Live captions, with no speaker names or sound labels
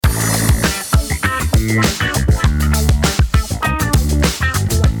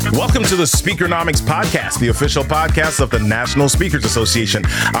Welcome to the Speakernomics Podcast, the official podcast of the National Speakers Association.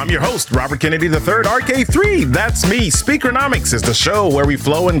 I'm your host, Robert Kennedy III, RK3. That's me. Speakernomics is the show where we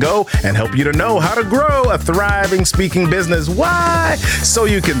flow and go and help you to know how to grow a thriving speaking business. Why? So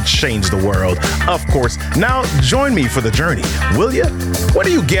you can change the world, of course. Now, join me for the journey, will you? What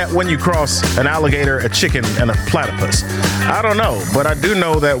do you get when you cross an alligator, a chicken, and a platypus? I don't know, but I do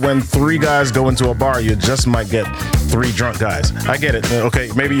know that when three guys go into a bar, you just might get three drunk guys. I get it.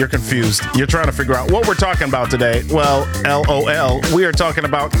 Okay, maybe you're confused. You're trying to figure out what we're talking about today. Well, LOL. We are talking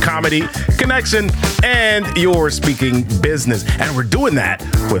about comedy, connection, and your speaking business. And we're doing that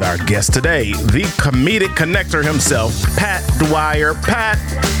with our guest today, the comedic connector himself, Pat Dwyer. Pat,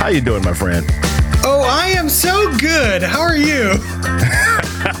 how you doing, my friend? Oh, I am so good. How are you?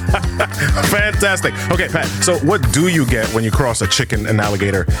 Fantastic. Okay, Pat, so what do you get when you cross a chicken, an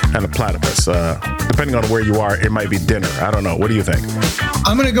alligator, and a platypus? Depending on where you are, it might be dinner. I don't know. What do you think?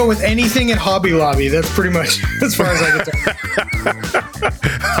 I'm going to go with anything at Hobby Lobby. That's pretty much as far as I can tell.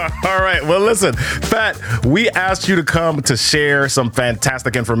 All right. Well, listen, Pat, we asked you to come to share some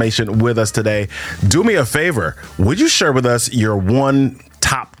fantastic information with us today. Do me a favor. Would you share with us your one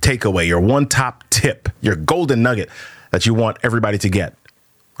top takeaway, your one top tip, your golden nugget that you want everybody to get?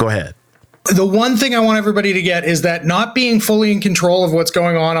 Go ahead. The one thing I want everybody to get is that not being fully in control of what's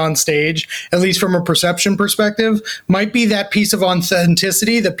going on stage, at least from a perception perspective, might be that piece of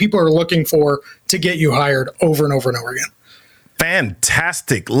authenticity that people are looking for to get you hired over and over and over again.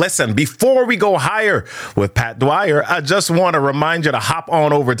 Fantastic. Listen, before we go higher with Pat Dwyer, I just want to remind you to hop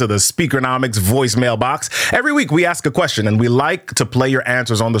on over to the Speakernomics voicemail box. Every week we ask a question and we like to play your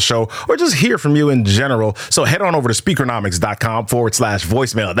answers on the show or just hear from you in general. So head on over to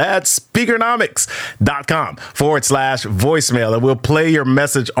speakernomics.com/voicemail. That's speakernomics.com/voicemail, and we'll play your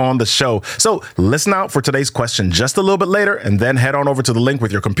message on the show. So listen out for today's question just a little bit later and then head on over to the link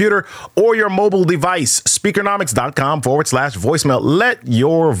with your computer or your mobile device, speakernomics.com/voicemail. Let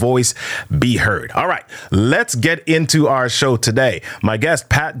your voice be heard. All right, let's get into our show today. My guest,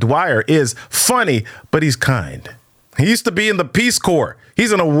 Pat Dwyer, is funny, but he's kind. He used to be in the Peace Corps.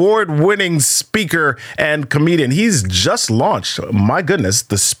 He's an award-winning speaker and comedian. He's just launched, my goodness,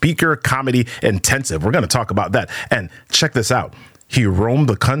 the Speaker Comedy Intensive. We're going to talk about that. And check this out. He roamed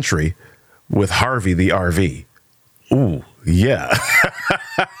the country with Harvey the RV. Ooh, yeah.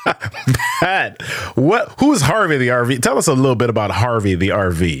 Pat, who's Harvey the RV? Tell us a little bit about Harvey the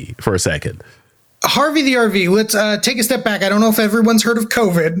RV for a second. Harvey the RV, let's take a step back. I don't know if everyone's heard of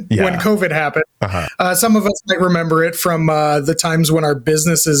COVID, when COVID happened. Some of us might remember it from the times when our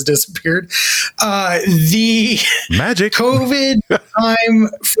businesses disappeared. The magic COVID time,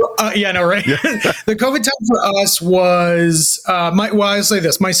 right? Yeah. The COVID time for us was, I'll say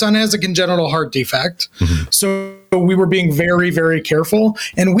this. My son has a congenital heart defect. So we were being very, very careful.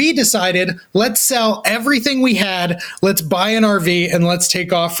 And we decided, let's sell everything we had. Let's buy an RV and let's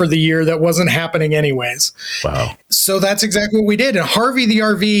take off for the year that wasn't happening anyways. Wow. So that's exactly what we did. And Harvey the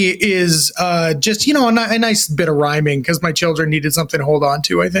RV is just, a nice bit of rhyming because my children needed something to hold on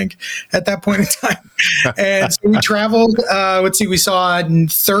to, I think, at that point in time. And so we traveled, we saw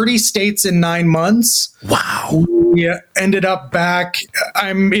 30 states in 9 months. Wow. We ended up back.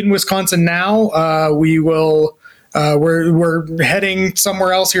 I'm in Wisconsin now. We're heading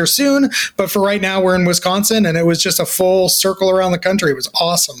somewhere else here soon, but for right now we're in Wisconsin, and it was just a full circle around the country. It was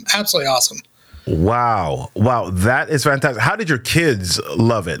awesome. Absolutely awesome. Wow. That is fantastic. How did your kids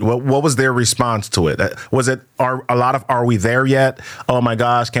love it? What was their response to it? Was it are we there yet? Oh my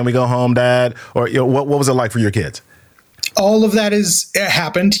gosh, can we go home, Dad? Or what was it like for your kids? All of that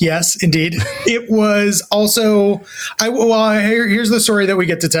happened. Yes, indeed. It was also, here's the story that we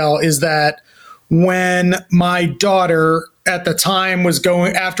get to tell is that when my daughter at the time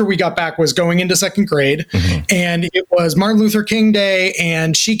after we got back, was going into second grade, and it was Martin Luther King Day,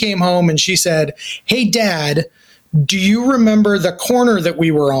 and she came home and she said, "Hey, Dad, do you remember the corner that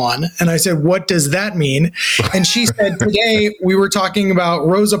we were on?" And I said, "What does that mean?" And she said, "Today we were talking about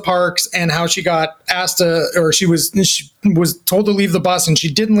Rosa Parks and how she got asked she was told to leave the bus and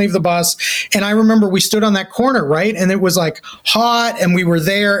she didn't leave the bus. And I remember we stood on that corner, right? And it was like hot and we were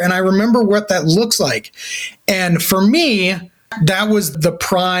there. And I remember what that looks like. And for me, that was the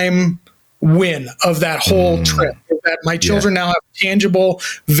prime win of that whole trip. That my children now have tangible,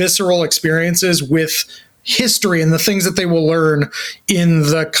 visceral experiences with history and the things that they will learn in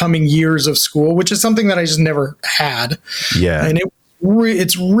the coming years of school, which is something that I just never had. Yeah. And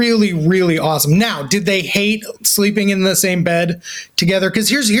it's really, really awesome. Now, did they hate sleeping in the same bed together? Because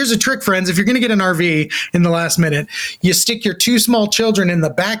here's a trick, friends. If you're going to get an RV in the last minute, you stick your two small children in the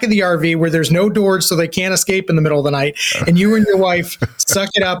back of the RV where there's no doors so they can't escape in the middle of the night. And you and your wife suck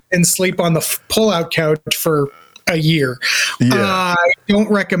it up and sleep on the pull-out couch for a year. Yeah. I don't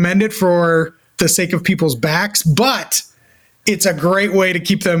recommend it for the sake of people's backs, but it's a great way to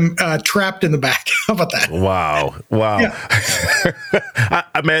keep them trapped in the back. How about that? Wow. Yeah.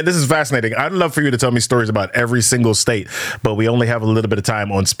 Man, this is fascinating. I'd love for you to tell me stories about every single state, but we only have a little bit of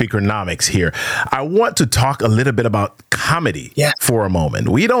time on Speakernomics here. I want to talk a little bit about comedy for a moment.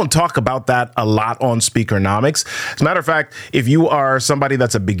 We don't talk about that a lot on Speakernomics. As a matter of fact, if you are somebody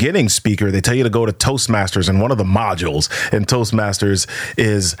that's a beginning speaker, they tell you to go to Toastmasters, and one of the modules in Toastmasters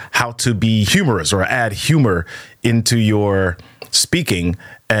is how to be humorous or add humor into your speaking,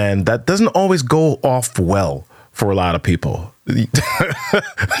 and that doesn't always go off well for a lot of people.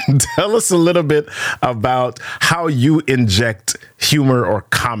 Tell us a little bit about how you inject humor or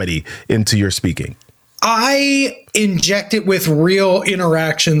comedy into your speaking. I inject it with real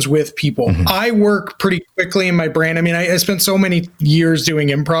interactions with people. Mm-hmm. I work pretty quickly in my brain. I mean, I spent so many years doing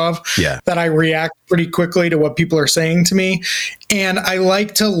improv that I react pretty quickly to what people are saying to me. And I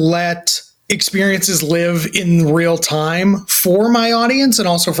like to let experiences live in real time for my audience and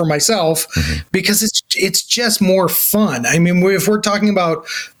also for myself, because it's just more fun. I mean, if we're talking about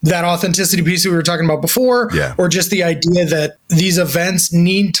that authenticity piece that we were talking about before, or just the idea that these events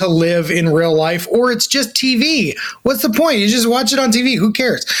need to live in real life, or it's just TV. What's the point? You just watch it on TV. Who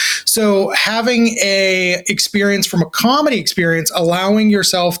cares? So having a experience from a comedy experience, allowing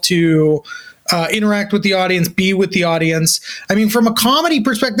yourself to interact with the audience, be with the audience. I mean, from a comedy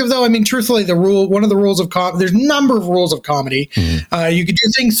perspective, though, I mean, truthfully, one of the rules of there's a number of rules of comedy. You can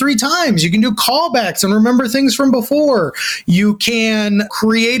do things 3 times. You can do callbacks and remember things from before. You can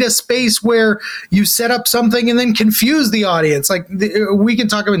create a space where you set up something and then confuse the audience. Like we can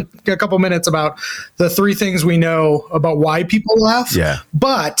talk in a couple minutes about the 3 things we know about why people laugh. Yeah.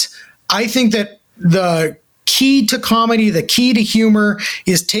 But I think that the key to comedy, the key to humor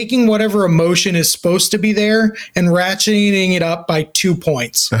is taking whatever emotion is supposed to be there and ratcheting it up by 2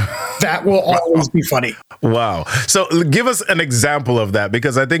 points. That will always be funny. Wow. So give us an example of that,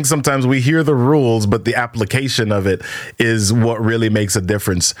 because I think sometimes we hear the rules, but the application of it is what really makes a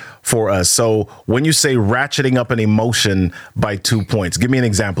difference for us. So when you say ratcheting up an emotion by 2 points, give me an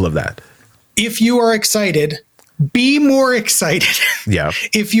example of that. If you are excited, be more excited. Yeah.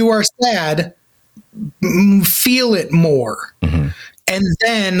 If you are sad, feel it more, and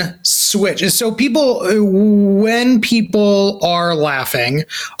then switch. So when people are laughing,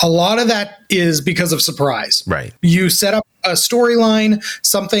 a lot of that is because of surprise. Right. You set up a storyline,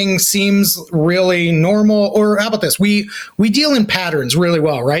 something seems really normal, or how about this? We deal in patterns really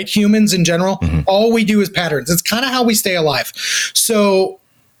well, right? Humans in general, all we do is patterns. It's kind of how we stay alive. So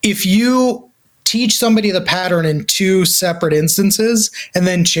if you teach somebody the pattern in 2 separate instances and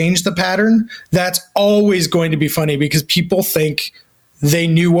then change the pattern, that's always going to be funny because people think they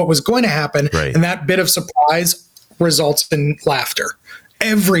knew what was going to happen. Right. And that bit of surprise results in laughter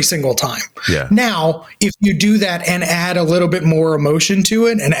every single time. Yeah. Now, if you do that and add a little bit more emotion to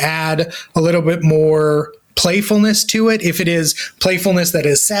it and add a little bit more playfulness to it, if it is playfulness that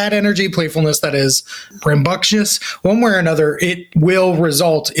is sad energy, playfulness that is rambunctious, one way or another, it will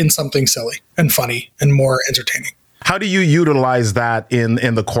result in something silly and funny and more entertaining. How do you utilize that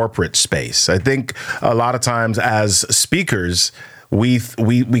in the corporate space? I think a lot of times as speakers, we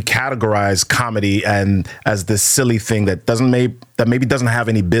categorize comedy and as this silly thing that maybe doesn't have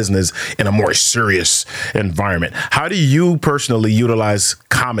any business in a more serious environment. How do you personally utilize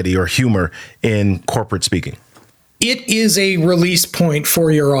comedy or humor in corporate speaking? It is a release point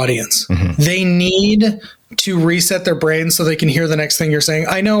for your audience. They need to reset their brains so they can hear the next thing you're saying.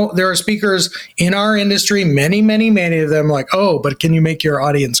 I know there are speakers in our industry, many of them, like, oh, but can you make your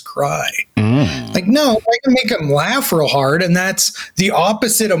audience cry? Like, no, I can make them laugh real hard. And that's the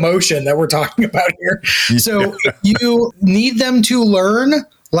opposite emotion that we're talking about here. So if you need them to learn,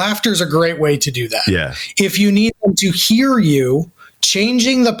 laughter is a great way to do that. Yeah. If you need them to hear you,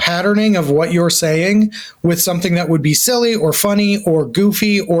 changing the patterning of what you're saying with something that would be silly or funny or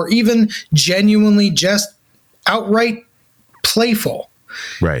goofy or even genuinely just outright playful,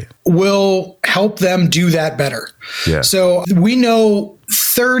 right, will help them do that better. Yeah. So we know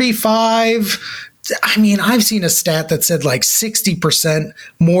 35, I mean, I've seen a stat that said like 60%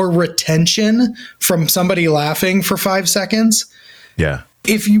 more retention from somebody laughing for 5 seconds. Yeah.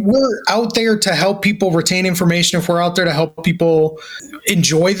 If we're out there to help people retain information, if we're out there to help people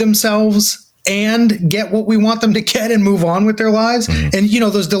enjoy themselves, and get what we want them to get and move on with their lives. And,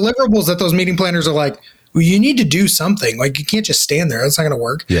 those deliverables that those meeting planners are like, well, you need to do something. Like, you can't just stand there. That's not going to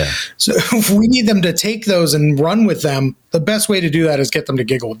work. Yeah. So if we need them to take those and run with them, the best way to do that is get them to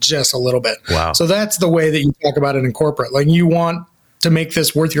giggle just a little bit. Wow. So that's the way that you talk about it in corporate. Like, you want to make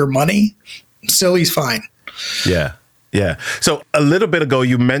this worth your money. Silly's fine. Yeah. Yeah. So a little bit ago,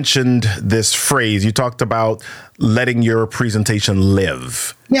 you mentioned this phrase. You talked about letting your presentation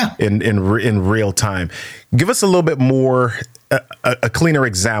live in real time. Give us a little bit more, a cleaner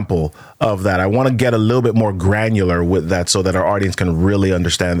example of that. I want to get a little bit more granular with that so that our audience can really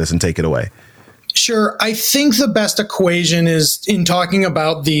understand this and take it away. Sure. I think the best equation is in talking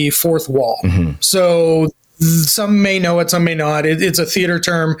about the fourth wall. So some may know it, some may not. It's a theater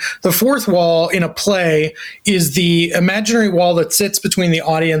term. The fourth wall in a play is the imaginary wall that sits between the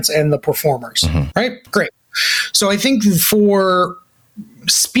audience and the performers, right? Great. So I think for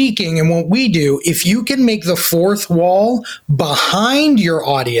speaking and what we do, if you can make the fourth wall behind your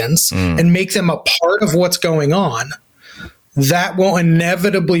audience and make them a part of what's going on, that will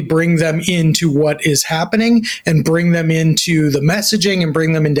inevitably bring them into what is happening and bring them into the messaging and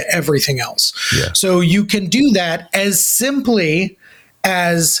bring them into everything else. Yeah. So you can do that as simply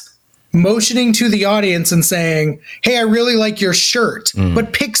as motioning to the audience and saying, hey, I really like your shirt,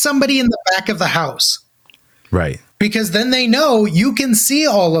 but pick somebody in the back of the house. Right. Because then they know you can see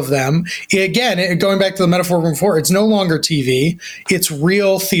all of them. Again, going back to the metaphor from before, it's no longer TV. It's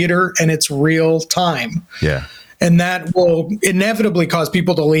real theater and it's real time. Yeah. And that will inevitably cause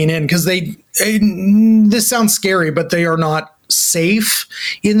people to lean in because this sounds scary, but they are not safe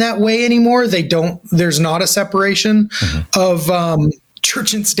in that way anymore. There's not a separation of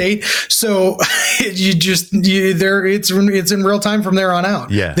church and state. So it's in real time from there on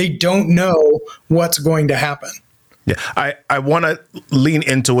out. Yeah. They don't know what's going to happen. Yeah, I want to lean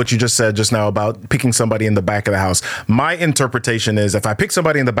into what you just said just now about picking somebody in the back of the house. My interpretation is if I pick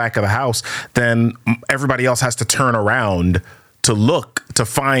somebody in the back of the house, then everybody else has to turn around to look, to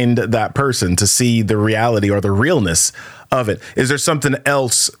find that person, to see the reality or the realness of it. Is there something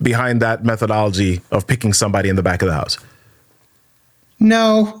else behind that methodology of picking somebody in the back of the house?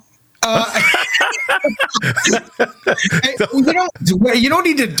 No. You don't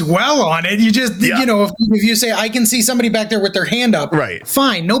need to dwell on it. You just, if you say, I can see somebody back there with their hand up, right?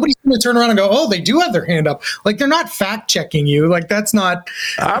 Fine. Nobody's going to turn around and go, oh, they do have their hand up. Like, they're not fact checking you. Like, that's not,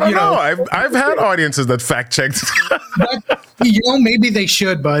 I don't know. I've had audiences that fact checked. Maybe they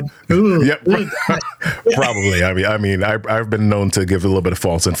should, bud. Ooh, yep. Probably. I mean, I've been known to give a little bit of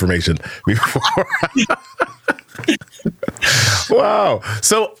false information before. Wow.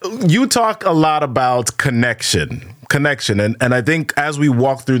 So you talk a lot about connection. And I think as we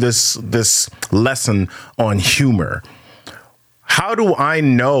walk through this lesson on humor, how do I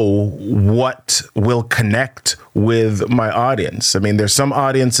know what will connect with my audience? I mean, there's some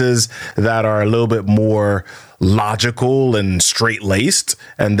audiences that are a little bit more logical and straight-laced,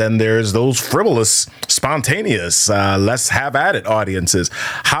 and then there's those frivolous, spontaneous, let's have at it audiences.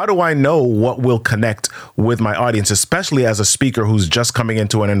 How do I know what will connect with my audience, especially as a speaker who's just coming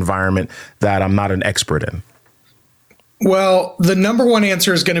into an environment that I'm not an expert in? Well, the number one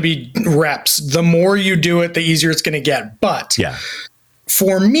answer is going to be reps. The more you do it, the easier it's going to get. But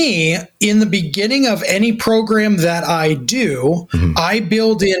for me, in the beginning of any program that I do, I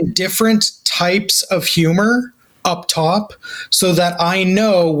build in different types of humor up top so that I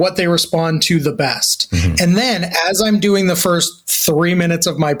know what they respond to the best. And then as I'm doing the first 3 minutes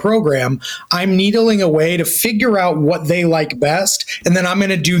of my program, I'm needling away to figure out what they like best. And then I'm going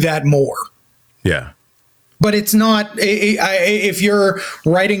to do that more. Yeah. But it's not, if you're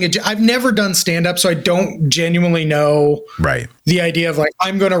writing I've never done stand-up, so I don't genuinely know the idea of like,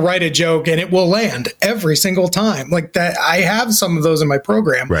 I'm going to write a joke and it will land every single time. Like that, I have some of those in my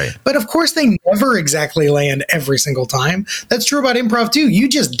program. But of course, they never exactly land every single time. That's true about improv too. You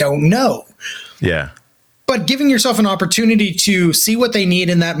just don't know. Yeah. But giving yourself an opportunity to see what they need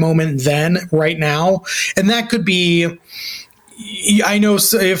in that moment then, right now, and that could be... I know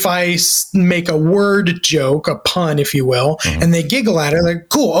if I make a word joke, a pun, if you will, and they giggle at it, like,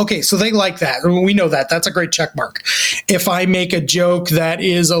 cool. Okay. So they like that. We know that. That's a great check mark. If I make a joke that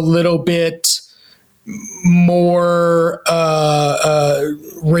is a little bit more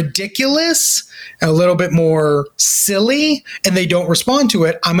ridiculous, a little bit more silly, and they don't respond to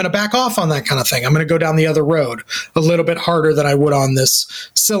it, I'm going to back off on that kind of thing. I'm going to go down the other road a little bit harder than I would on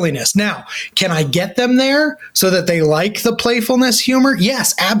this silliness. Now, can I get them there so that they like the playfulness humor?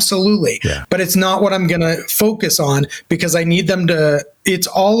 Yes, absolutely. Yeah. But it's not what I'm going to focus on because I need them to it's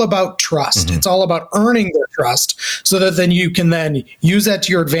all about trust. Mm-hmm. It's all about earning their trust so that then you can then use that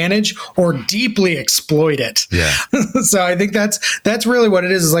to your advantage or deeply exploit it. Yeah. So I think that's really what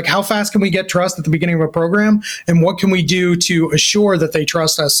it is like, how fast can we get trust at the beginning of a program, and what can we do to assure that they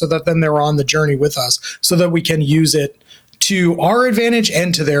trust us so that then they're on the journey with us so that we can use it to our advantage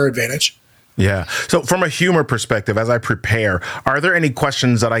and to their advantage. Yeah. So from a humor perspective, as I prepare, are there any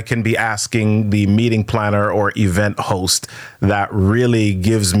questions that I can be asking the meeting planner or event host that really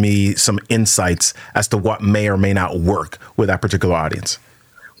gives me some insights as to what may or may not work with that particular audience?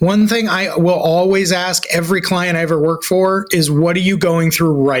 One thing I will always ask every client I ever work for is, what are you going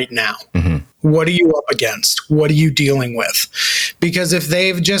through right now? Mm-hmm. What are you up against? What are you dealing with? Because if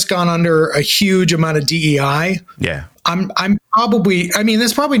they've just gone under a huge amount of DEI, yeah, I'm probably, I mean,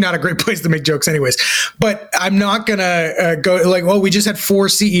 that's probably not a great place to make jokes anyways, but I'm not going to go like, oh, we just had 4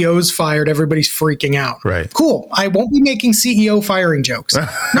 CEOs fired. Everybody's freaking out. Right. Cool. I won't be making CEO firing jokes. Not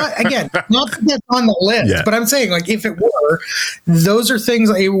that that's on the list, but I'm saying, like, if it were, those are things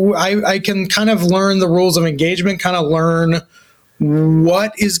I can kind of learn the rules of engagement, kind of learn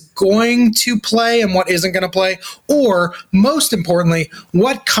what is going to play and what isn't going to play, or most importantly,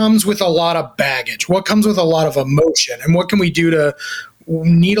 what comes with a lot of baggage, what comes with a lot of emotion, and what can we do to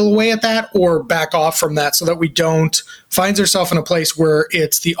needle away at that or back off from that so that we don't find ourselves in a place where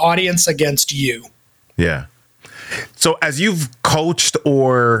it's the audience against you. Yeah. So as you've coached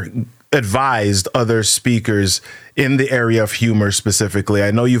or advised other speakers in the area of humor specifically,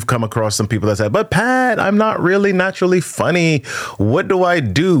 I know you've come across some people that said, but Pat, I'm not really naturally funny. What do I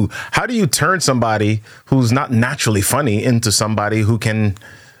do? How do you turn somebody who's not naturally funny into somebody who can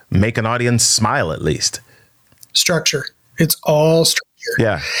make an audience smile at least? Structure. It's all structure.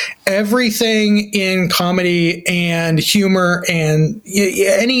 Yeah. Everything in comedy and humor and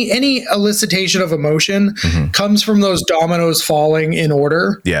any elicitation of emotion comes from those dominoes falling in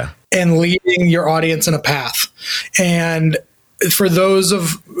order. Yeah. And leading your audience in a path. And for those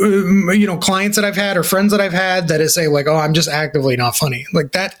of clients that I've had or friends that I've had that is say like, oh, I'm just actively not funny,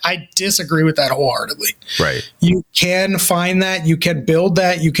 like that, I disagree with that wholeheartedly. Right. You can find that, you can build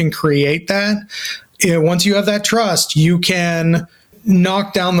that, you can create that. Once you have that trust, you can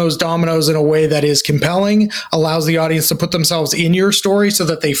knock down those dominoes in a way that is compelling, allows the audience to put themselves in your story so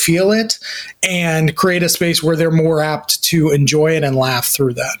that they feel it, and create a space where they're more apt to enjoy it and laugh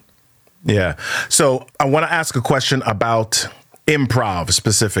through that. Yeah. So I want to ask a question about improv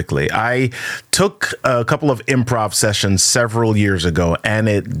specifically. I took a couple of improv sessions several years ago, and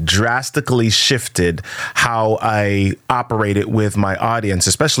it drastically shifted how I operated with my audience,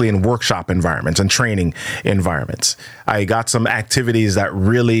 especially in workshop environments and training environments. I got some activities that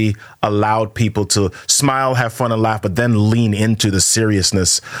really allowed people to smile, have fun, and laugh, but then lean into the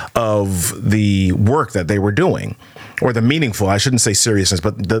seriousness of the work that they were doing. Or the meaningful, I shouldn't say seriousness,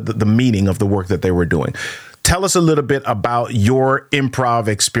 but the meaning of the work that they were doing. Tell us a little bit about your improv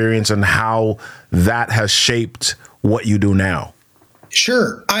experience and how that has shaped what you do now.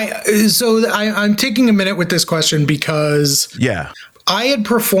 Sure. I'm taking a minute with this question because I had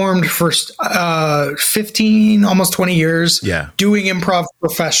performed for 15, almost 20 years doing improv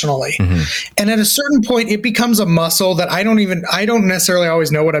professionally. Mm-hmm. And at a certain point, it becomes a muscle that I don't necessarily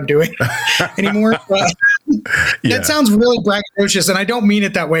always know what I'm doing anymore. That sounds really braggadocious, and I don't mean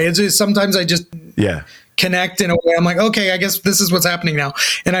it that way. It's just, sometimes I just connect in a way. I'm like, okay, I guess this is what's happening now.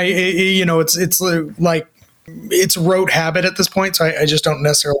 And it's like, it's rote habit at this point, so I just don't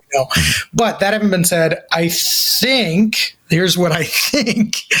necessarily know. But that having been said, I think here's what I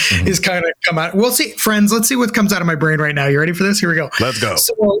think is kind of come out. We'll see, friends. Let's see what comes out of my brain right now. You ready for this? Here we go. Let's go.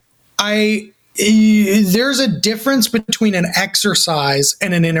 So there's a difference between an exercise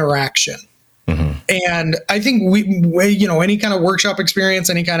and an interaction. Mm-hmm. And I think we any kind of workshop experience,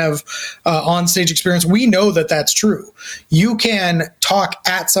 any kind of on-stage experience, we know that that's true. You can talk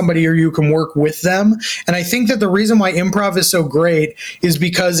at somebody or you can work with them. And I think that the reason why improv is so great is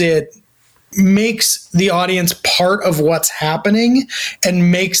because it makes the audience part of what's happening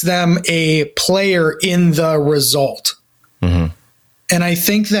and makes them a player in the result. Mm-hmm. And I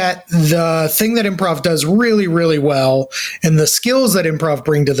think that the thing that improv does really, really well, and the skills that improv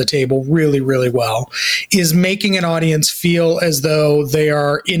bring to the table really, really well, is making an audience feel as though they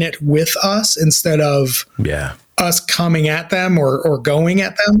are in it with us instead of us coming at them or going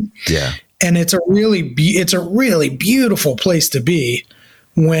at them. Yeah. And it's a really beautiful place to be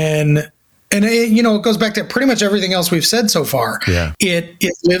when And it goes back to pretty much everything else we've said so far. Yeah. It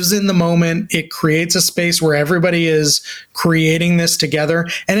lives in the moment. It creates a space where everybody is creating this together,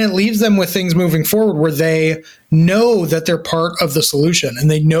 and it leaves them with things moving forward where they know that they're part of the solution and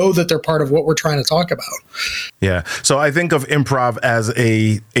they know that they're part of what we're trying to talk about. Yeah. So I think of improv as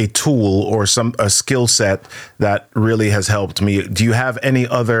a tool or a skill set that really has helped me. Do you have any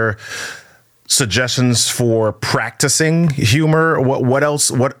other suggestions for practicing humor? What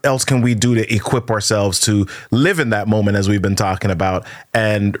else can we do to equip ourselves to live in that moment, as we've been talking about,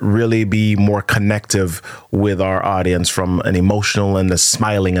 and really be more connective with our audience from an emotional and a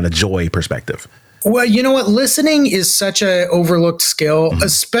smiling and a joy perspective? Well, you know what? Listening is such an overlooked skill,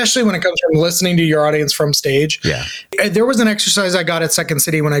 especially when it comes from listening to your audience from stage. Yeah. There was an exercise I got at Second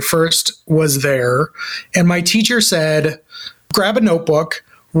City when I first was there, and my teacher said, grab a notebook,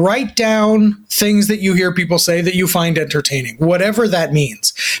 write down things that you hear people say that you find entertaining, whatever that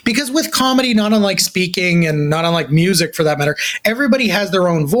means. Because with comedy, not unlike speaking and not unlike music for that matter, everybody has their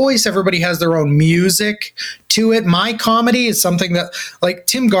own voice. Everybody has their own music to it. My comedy is something that, like,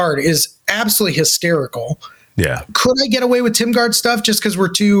 Tim Gard is absolutely hysterical. Yeah. Could I get away with Tim Gard stuff just because we're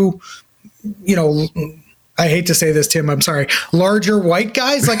too, I hate to say this, Tim, I'm sorry, larger white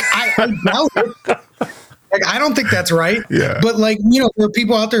guys? Like, I doubt it. Like, I don't think that's right. Yeah. But there are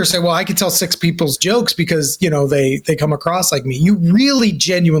people out there who say, well, I can tell 6 people's jokes because, they come across like me. You really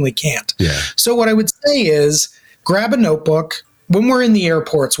genuinely can't. Yeah. So what I would say is grab a notebook when we're in the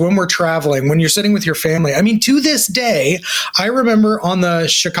airports, when we're traveling, when you're sitting with your family. I mean, to this day, I remember on the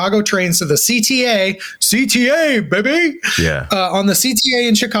Chicago trains to the CTA, baby. Yeah. On the CTA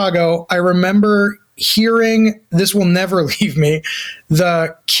in Chicago, I remember hearing, this will never leave me,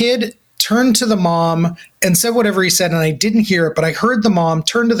 the kid turned to the mom and said whatever he said, and I didn't hear it, but I heard the mom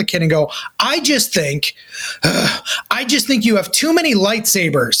turn to the kid and go, I just think you have too many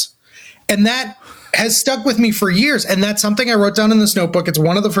lightsabers. And that has stuck with me for years. And that's something I wrote down in this notebook. It's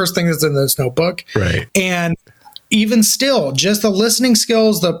one of the first things that's in this notebook. Right. And even still, just the listening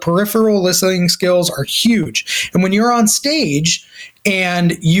skills, the peripheral listening skills are huge. And when you're on stage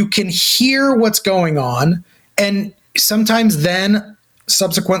and you can hear what's going on, and sometimes then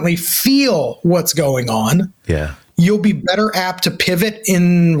subsequently feel what's going on, yeah, you'll be better apt to pivot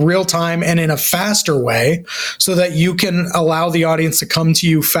in real time and in a faster way so that you can allow the audience to come to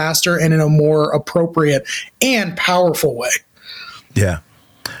you faster and in a more appropriate and powerful way. Yeah.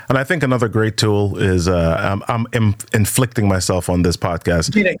 And I think another great tool is I'm inflicting myself on this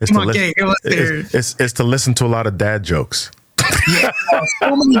podcast is to listen to a lot of dad jokes. Yeah,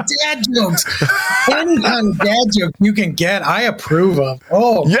 so many dad jokes. Any kind of dad joke you can get, I approve of.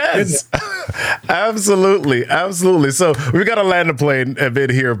 Oh, yes, absolutely. So we've got to land the plane a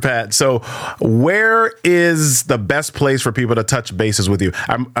bit here, Pat. So where is the best place for people to touch bases with you?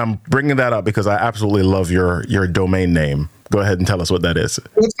 I'm bringing that up because I absolutely love your domain name. Go ahead and tell us what that is.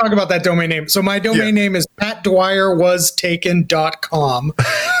 Let's talk about that domain name. So my domain name is patdwyerwastaken.com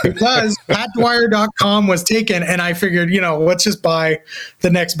because patdwyer.com was taken, and I figured, let's just buy the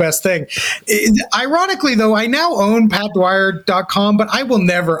next best thing. Ironically, though, I now own patdwyer.com, but I'm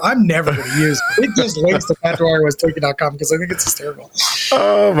never going to use it. It just links to patdwyerwastaken.com because I think it's hysterical.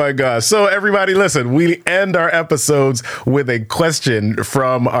 Oh, my gosh. So everybody, listen, we end our episodes with a question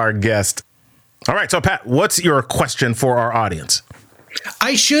from our guest. All right. So, Pat, what's your question for our audience?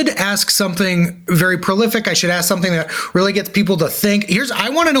 I should ask something very prolific. I should ask something that really gets people to think. I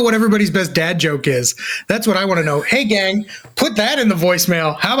want to know what everybody's best dad joke is. That's what I want to know. Hey, gang, put that in the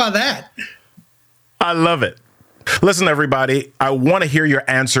voicemail. How about that? I love it. Listen, everybody, I want to hear your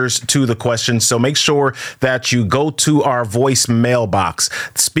answers to the questions. So make sure that you go to our voicemail box,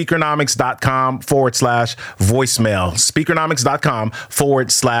 speakernomics.com/voicemail,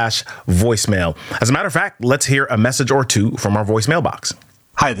 speakernomics.com/voicemail. As a matter of fact, let's hear a message or two from our voicemail box.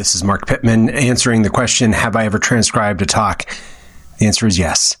 Hi, this is Mark Pittman answering the question, have I ever transcribed a talk? The answer is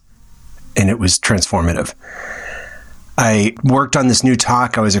yes. And it was transformative. I worked on this new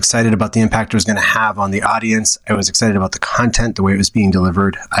talk. I was excited about the impact it was going to have on the audience. I was excited about the content, the way it was being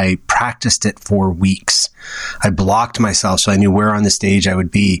delivered. I practiced it for weeks. I blocked myself so I knew where on the stage I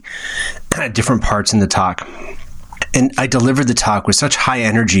would be at different parts in the talk. And I delivered the talk with such high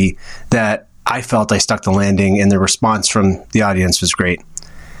energy that I felt I stuck the landing, and the response from the audience was great.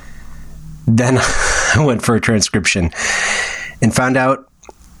 Then I went for a transcription and found out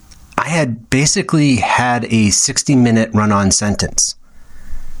I had basically had a 60-minute run-on sentence.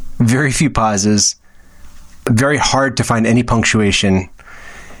 Very few pauses, very hard to find any punctuation.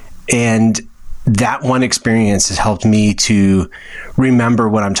 And that one experience has helped me to remember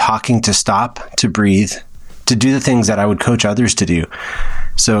when I'm talking to stop, to breathe, to do the things that I would coach others to do.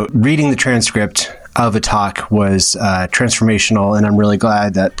 So reading the transcript of a talk was transformational, and I'm really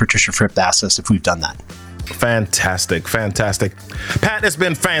glad that Patricia Fripp asked us if we've done that. Fantastic. Pat, it's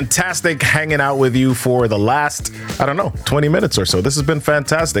been fantastic hanging out with you for the last, 20 minutes or so. This has been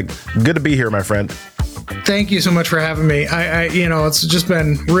fantastic. Good to be here, my friend. Thank you so much for having me. It's just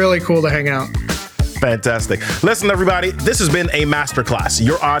been really cool to hang out. Fantastic. Listen, everybody, this has been a masterclass.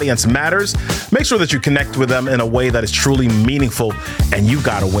 Your audience matters. Make sure that you connect with them in a way that is truly meaningful, and you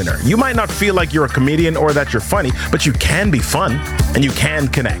got a winner. You might not feel like you're a comedian or that you're funny, but you can be fun and you can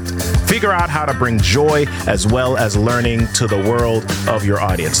connect. Figure out how to bring joy as well as learning to the world of your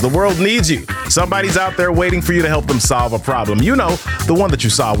audience. The world needs you. Somebody's out there waiting for you to help them solve a problem. You know, the one that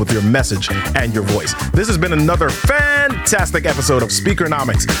you solve with your message and your voice. This has been another fantastic episode of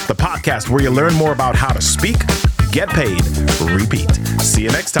Speakernomics, the podcast where you learn more about how to speak, get paid, repeat. See you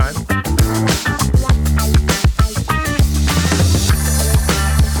next time.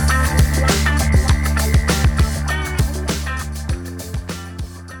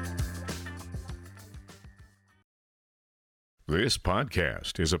 This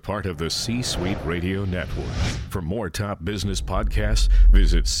podcast is a part of the C-Suite Radio Network. For more top business podcasts,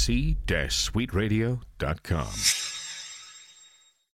 visit c-suiteradio.com.